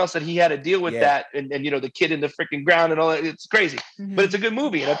everything else that he had to deal with that and you know the kid in the freaking ground and all that, it's crazy. But it's a good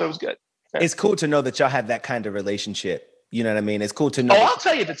movie and I thought it was good. It's cool to know that y'all have that kind of relationship. You know what I mean? It's cool to know. I'll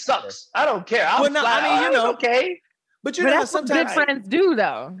tell you if it sucks. I don't care. Okay. But you know, know, that's what good friends do,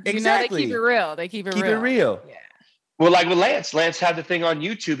 though. Exactly. You know, they keep it real. They keep it real. Yeah. Well, like with Lance had the thing on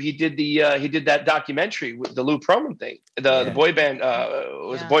YouTube. He did that documentary with the Lou Pearlman thing. The boy band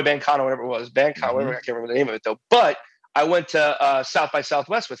Boy Band Con or whatever it was. Bandcon, whatever. I can't remember the name of it though. But I went to South by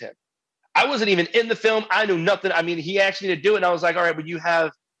Southwest with him. I wasn't even in the film. I knew nothing. I mean, he asked me to do it, and I was like, all right, but you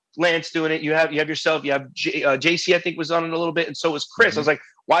have Lance doing it. You have yourself. You have JC, I think, was on it a little bit, and so was Chris. I was like,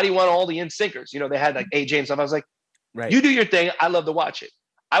 why do you want all the NSYNCers? You know, they had like AJ and stuff. I was like, you do your thing. I love to watch it.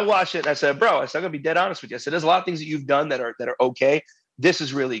 I watched it, and I said, bro, I'm gonna be dead honest with you. I said, there's a lot of things that you've done that are okay. This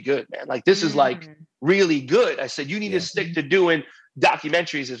is really good, man. Like this is like really good. I said, you need to stick to doing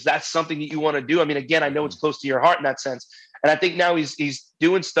documentaries if that's something that you want to do. I mean, again, I know it's close to your heart in that sense. And I think now he's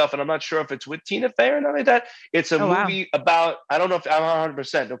doing stuff, and I'm not sure if it's with Tina Fey or not like that. It's a movie about, I don't know if I'm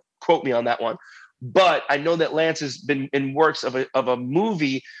 100%, don't quote me on that one, but I know that Lance has been in works of a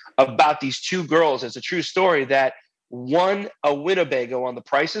movie about these two girls. It's a true story that won a Winnebago on The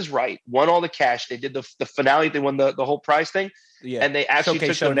Price is Right, won all the cash. They did the finale. They won the whole prize thing. Yeah. And they actually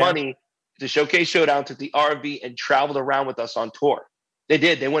took the money to Showcase Showdown, took the RV and traveled around with us on tour. They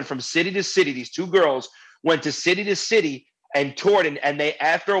did. They went from city to city. These two girls went to city and toured. And they,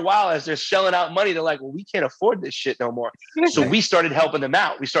 after a while, as they're shelling out money, they're like, well, we can't afford this shit no more. So we started helping them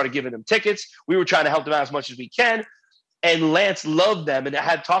out. We started giving them tickets. We were trying to help them out as much as we can. And Lance loved them and I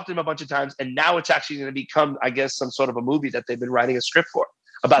had talked to him a bunch of times. And now it's actually going to become, I guess, some sort of a movie that they've been writing a script for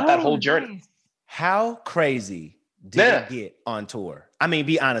about that whole journey. Nice. How crazy did it get on tour? I mean,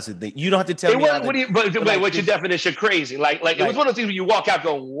 be honest with me. You don't have to tell me. What's your definition of crazy? Like it was one of those things where you walk out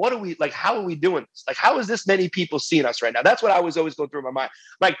going, what are we, like, how are we doing this? Like, how is this many people seeing us right now? That's what I was always going through my mind.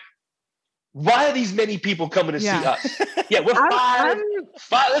 Like, why are these many people coming to see us? Yeah, we're five.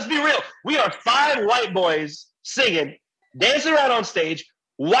 Let's be real. We are 5 white boys singing, dancing around on stage.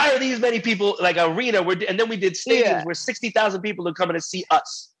 Why are these many people, like arena? And then we did stages where 60,000 people are coming to see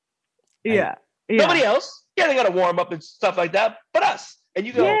us. Yeah. Nobody else. Yeah, they got to warm up and stuff like that, but us. And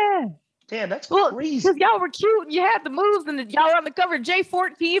you go, damn, that's crazy. Because y'all were cute and you had the moves and y'all were on the cover of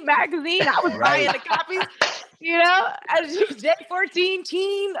J14 magazine. I was buying the copies, you know, J14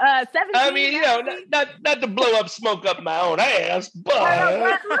 teen, 17. I mean, you know, not to blow up smoke up my own ass, but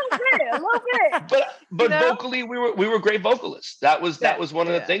a little bit. But vocally, we were great vocalists. That was one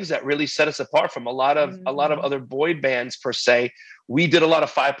of the things that really set us apart from a lot of other boy bands per se. We did a lot of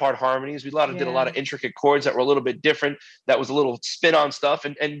 5-part harmonies. We did a lot of intricate chords that were a little bit different. That was a little spin on stuff.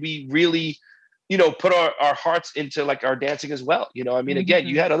 And we really, you know, put our hearts into like our dancing as well. You know, I mean, again,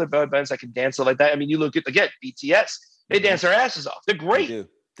 you had other bands that could dance like that. I mean, you look at, again, BTS, they dance their asses off. They're great.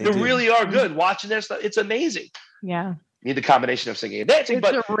 They really are good. Watching their stuff, it's amazing. Yeah. You need the combination of singing and dancing.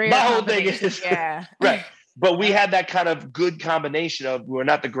 But my whole thing is, right. But we had that kind of good combination of, we were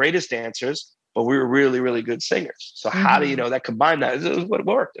not the greatest dancers, but we were really, really good singers. So how do you know that combined that is what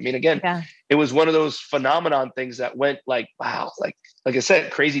worked? I mean, again, it was one of those phenomenon things that went like, wow, like I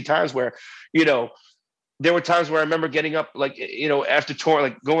said, crazy times where, you know, there were times where I remember getting up, like, you know, after tour,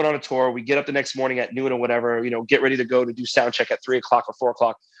 like going on a tour, we get up the next morning at noon or whatever, you know, get ready to go to do sound check at 3 o'clock or 4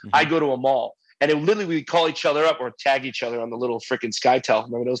 o'clock. I go to a mall and it literally, we call each other up or tag each other on the little freaking SkyTel.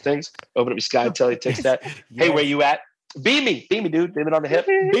 Remember those things? Open up your SkyTel, you text that. Hey, where you at? Beam me, dude. Beam it on the hip.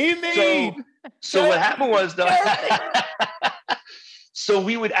 Beam me. So what happened was, though, so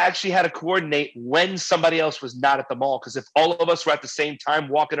we would actually had to coordinate when somebody else was not at the mall. Because if all of us were at the same time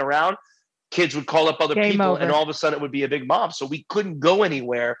walking around, kids would call up other people and all of a sudden it would be a big mob. So we couldn't go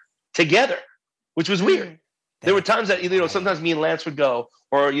anywhere together, which was weird. There were times that, sometimes me and Lance would go,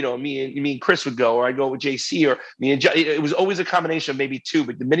 or, me and Chris would go, or I'd go with JC, or me and it was always a combination of maybe two.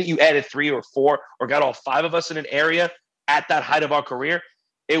 But the minute you added 3 or 4 or got all 5 of us in an area at that height of our career,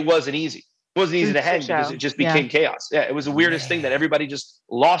 it wasn't easy. It wasn't easy to hang because it just became chaos. Yeah, it was the weirdest thing that everybody just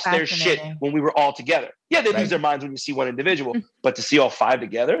lost their shit when we were all together. Yeah, they lose their minds when you see one individual, but to see all 5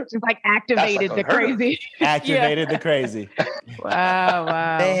 together, it's like activated the crazy. Activated the crazy. Wow.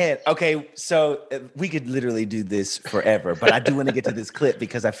 Man, okay, so we could literally do this forever, but I do want to get to this clip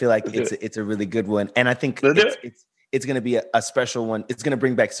because I feel like it's a really good one, and I think it's going to be a special one. It's going to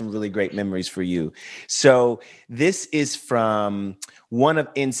bring back some really great memories for you. So this is from one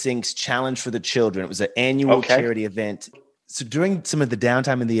of NSYNC's Challenge for the Children. It was an annual charity event. So during some of the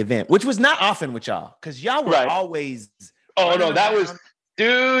downtime in the event, which was not often with y'all, because y'all were always. Oh, no, that was,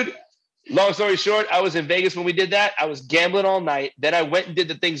 dude. Long story short, I was in Vegas when we did that. I was gambling all night. Then I went and did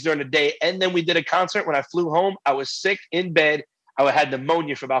the things during the day. And then we did a concert. When I flew home, I was sick in bed. I had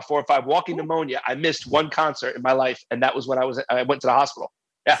pneumonia for about 4 or 5. Walking pneumonia. I missed one concert in my life. And that was when I went to the hospital.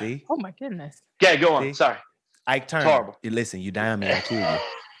 Yeah. See? Oh, my goodness. Yeah, go on. See? Sorry. Ike Turner. It's horrible. Listen, you die on me, I kill you.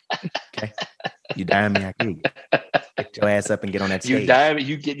 Okay? You die on me, I kill you. Get your ass up and get on that stage. You die on me,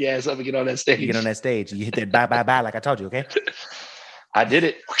 you get your ass up and get on that stage. You get on that stage. You hit that bye like I told you, okay? I did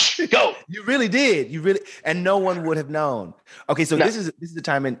it. Go. You really did. And no one would have known. Okay, so this is the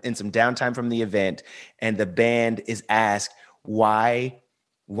time in some downtime from the event, and the band is asked why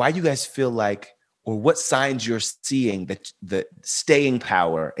you guys feel like, or what signs you're seeing that the staying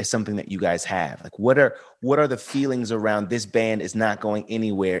power is something that you guys have. Like, what are the feelings around this band is not going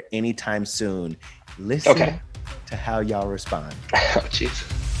anywhere anytime soon? Listen to how y'all respond. Oh, jeez.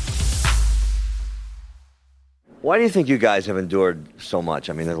 Why do you think you guys have endured so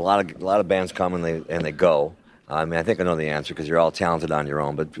much? I mean, there's a lot of bands come and they go. I mean, I think I know the answer because you're all talented on your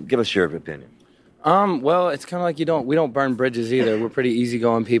own. But give us your opinion. Well, it's kind of like we don't burn bridges either. We're pretty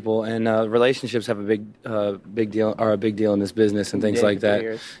easygoing people, and relationships have a big deal in this business and things like that.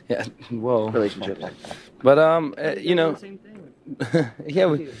 Years. Yeah, whoa. Relationships. But you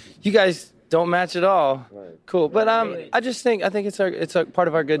guys don't match at all. Right. Cool, but I think it's a part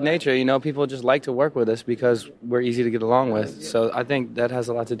of our good nature. People just like to work with us because we're easy to get along with. So I think that has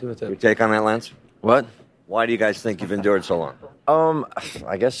a lot to do with it. Your take on that, Lance? What? Why do you guys think you've endured so long?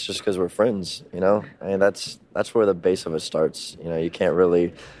 I guess just because we're friends, I mean, that's where the base of it starts. You can't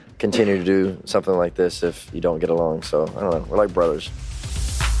really continue to do something like this if you don't get along. So, I don't know. We're like brothers.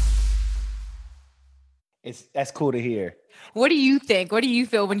 That's cool to hear. What do you think? What do you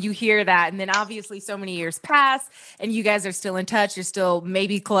feel when you hear that? And then obviously so many years pass and you guys are still in touch. You're still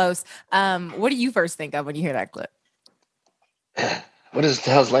maybe close. What do you first think of when you hear that clip? What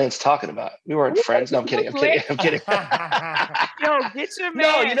the hell's Lance talking about? We weren't friends. No, I'm kidding. Yo, get your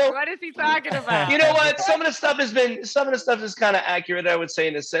man. No, what is he talking about? You know what? Some of the stuff is kind of accurate, I would say,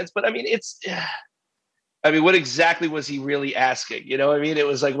 in a sense. But I mean, what exactly was he really asking? You know what I mean? It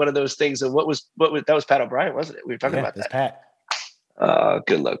was like one of those things. And what was that was Pat O'Brien, wasn't it? We were talking about that. Pat.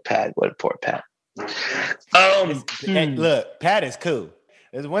 Good luck, Pat. What a poor Pat. Look, Pat is cool.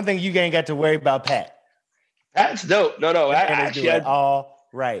 There's one thing you ain't got to worry about, Pat. That's dope. No, actually, all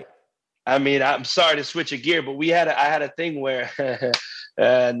right. I mean, I'm sorry to switch a gear, but I had a thing where,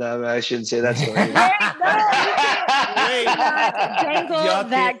 no, I shouldn't say that story. Dangle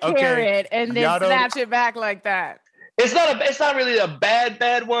that carrot and then snatch it back like that. It's not really a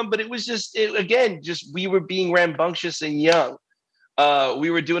bad one, but it was just we were being rambunctious and young. We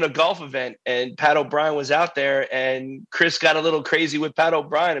were doing a golf event and Pat O'Brien was out there and Chris got a little crazy with Pat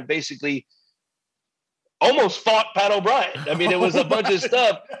O'Brien and basically almost fought Pat O'Brien. I mean, it was a bunch of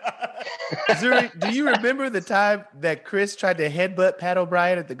stuff. Zuri, do you remember the time that Chris tried to headbutt Pat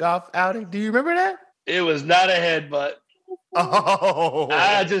O'Brien at the golf outing? Do you remember that? It was not a headbutt. Oh.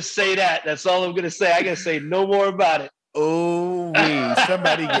 I just say that. That's all I'm going to say. I got to say no more about it. Oh,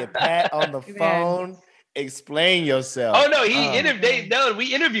 somebody get Pat on the phone. Explain yourself. Oh, no, we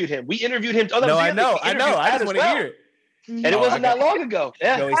interviewed him. We interviewed him. No, I know. I just want to hear it. And it wasn't that long ago.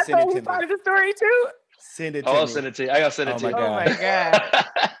 Yeah. Joey, send it to me. Part of the story, too. Send it to me. I'll send it to you. I got to send it to you. Oh, my God.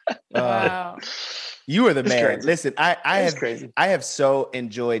 Wow. You are the man. Crazy. Listen, I have so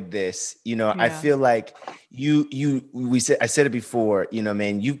enjoyed this. I feel like I said it before,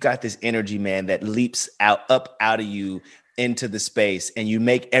 man, you've got this energy, man, that leaps up out of you into the space and you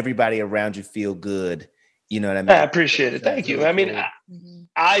make everybody around you feel good. You know what I mean? I appreciate it. Thank you. I mean,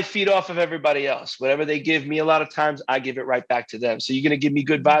 I feed off of everybody else. Whatever they give me, a lot of times I give it right back to them. So you're going to give me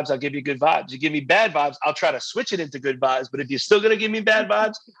good vibes, I'll give you good vibes. You give me bad vibes, I'll try to switch it into good vibes. But if you're still going to give me bad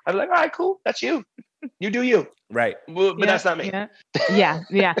vibes, I'm like, all right, cool. That's you. You do you. Right. But that's not me.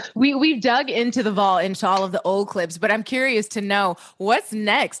 Yeah. We've dug into the vault, into all of the old clips, but I'm curious to know what's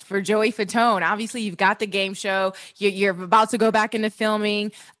next for Joey Fatone. Obviously, you've got the game show. You're about to go back into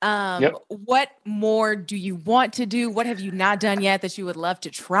filming. What more do you want to do? What have you not done yet that you would love to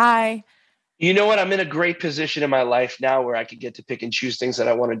try? You know what? I'm in a great position in my life now where I could get to pick and choose things that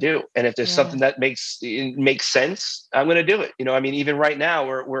I want to do. And if there's something that makes sense, I'm going to do it. Even right now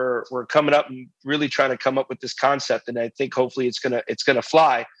we're coming up and really trying to come up with this concept. And I think hopefully it's going to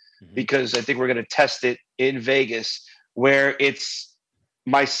fly because I think we're going to test it in Vegas where it's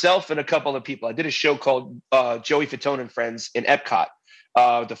myself and a couple of people. I did a show called Joey Fatone and Friends in Epcot.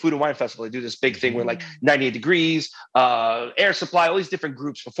 The Food and Wine Festival, they do this big thing where like 98 Degrees, Air Supply, all these different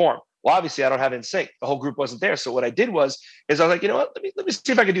groups perform. Well, obviously I don't have NSYNC. The whole group wasn't there. So what I did is I was like, you know what? Let me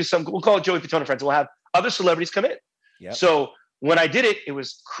see if I can do something. We'll call it Joey Fatone and Friends. We'll have other celebrities come in. Yep. So when I did it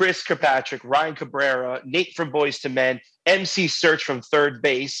was Chris Kirkpatrick, Ryan Cabrera, Nate from Boys to Men, MC Search from Third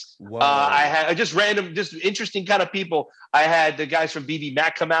Base. I had just interesting kind of people. I had the guys from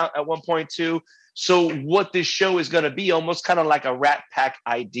VMA come out at one point too. So what this show is going to be almost kind of like a Rat Pack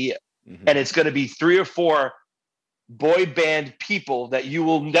idea. And it's going to be 3 or 4 boy band people that you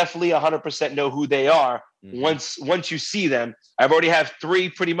will definitely 100% know who they are once you see them. I've already have 3,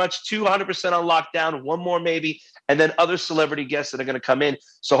 pretty much 2 100% on lockdown, 1 more maybe, and then other celebrity guests that are going to come in.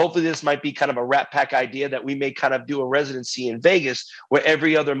 So hopefully this might be kind of a Rat Pack idea that we may kind of do a residency in Vegas where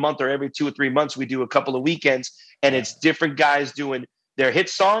every other month or every 2 or 3 months we do a couple of weekends and it's different guys doing their hit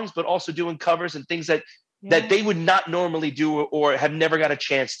songs, but also doing covers and things that they would not normally do or have never got a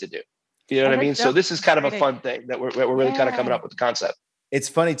chance to do. You know what I mean? So this is kind of a fun thing that we're really kind of coming up with the concept. It's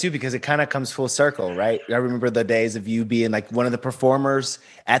funny too, because it kind of comes full circle, right? I remember the days of you being like one of the performers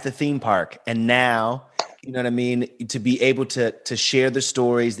at the theme park. And now, you know what I mean? To be able to share the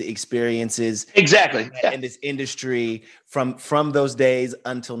stories, the experiences. Exactly. In this industry from those days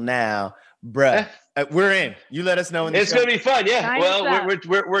until now, bruh. We're in. You let us know. It's going to be fun. Yeah. Well,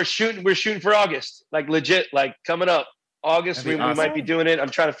 we're shooting for August, like legit, like coming up. August, we might be doing it. I'm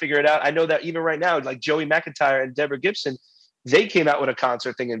trying to figure it out. I know that even right now, like Joey McIntyre and Deborah Gibson, they came out with a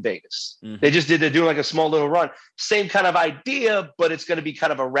concert thing in Vegas. They're doing like a small little run. Same kind of idea, but it's going to be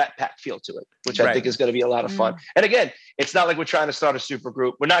kind of a Rat Pack feel to it, which I think is going to be a lot of fun. And again, it's not like we're trying to start a super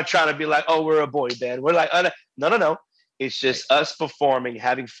group. We're not trying to be like, oh, we're a boy band. We're like, no. It's just us performing,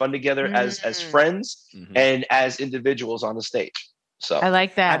 having fun together as friends and as individuals on the stage. So I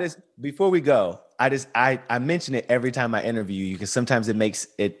like that. Before we go, I mention it every time I interview you because sometimes it makes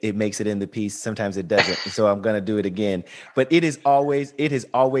it in the piece, sometimes it doesn't. So I'm gonna do it again. But it has always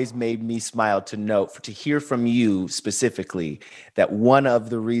made me smile to hear from you specifically that one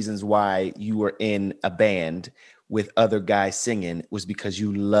of the reasons why you were in a band with other guys singing was because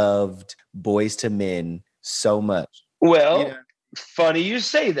you loved Boys to Men so much. Well, funny you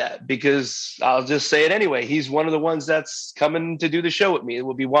say that because I'll just say it anyway. He's one of the ones that's coming to do the show with me. It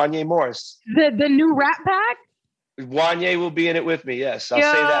will be Wanye Morris. The new Rat Pack? Wanye will be in it with me. Yes, I'll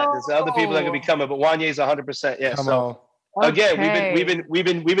say that. There's other people that could be coming, but Wanye's 100%. Yeah. Come on. Again, we've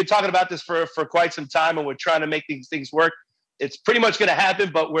been talking about this for quite some time, and we're trying to make these things work. It's pretty much going to happen,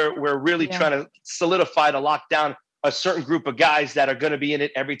 but we're really trying to solidify to lock down a certain group of guys that are going to be in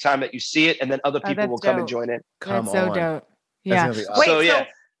it every time that you see it, and then other people will come and join in. That's so dope. Yeah. Awesome. Wait, so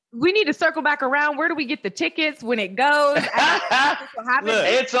we need to circle back around. Where do we get the tickets when it goes? Look,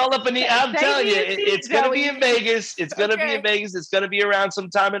 it's all up in the. I'm telling you, it's going to be in Vegas. It's going to be in Vegas. It's going to be around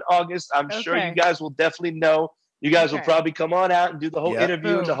sometime in August. I'm sure you guys will definitely know. You guys will probably come on out and do the whole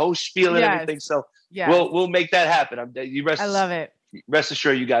interview and the whole spiel and everything. So we'll make that happen. I love it. Rest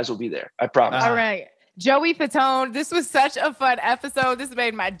assured, you guys will be there. I promise. All right. Joey Fatone, this was such a fun episode. This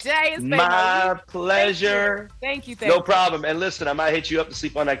made my day. It's made my pleasure. Thank you. No problem. And listen, I might hit you up to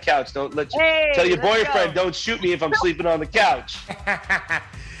sleep on that couch. Don't let you tell your boyfriend, don't shoot me if I'm sleeping on the couch.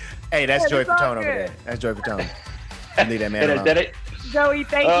 Hey, that's Joey Fatone over there. That's Joey Fatone. Leave that man alone. Joey,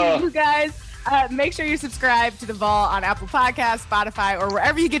 thank you guys. Make sure you subscribe to The Vault on Apple Podcasts, Spotify, or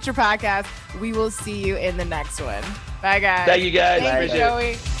wherever you get your podcasts. We will see you in the next one. Bye, guys. Thank you, guys. Thank you,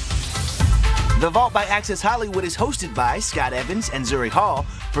 Joey. The Vault by Access Hollywood is hosted by Scott Evans and Zuri Hall,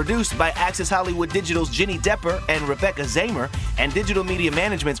 produced by Access Hollywood Digital's Jenny Depper and Rebecca Zamer, and Digital Media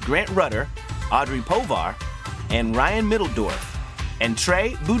Management's Grant Rudder, Audrey Povar, and Ryan Middledorf, and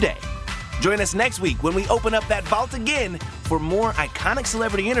Trey Boudet. Join us next week when we open up that vault again for more iconic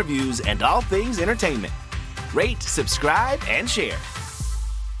celebrity interviews and all things entertainment. Rate, subscribe, and share.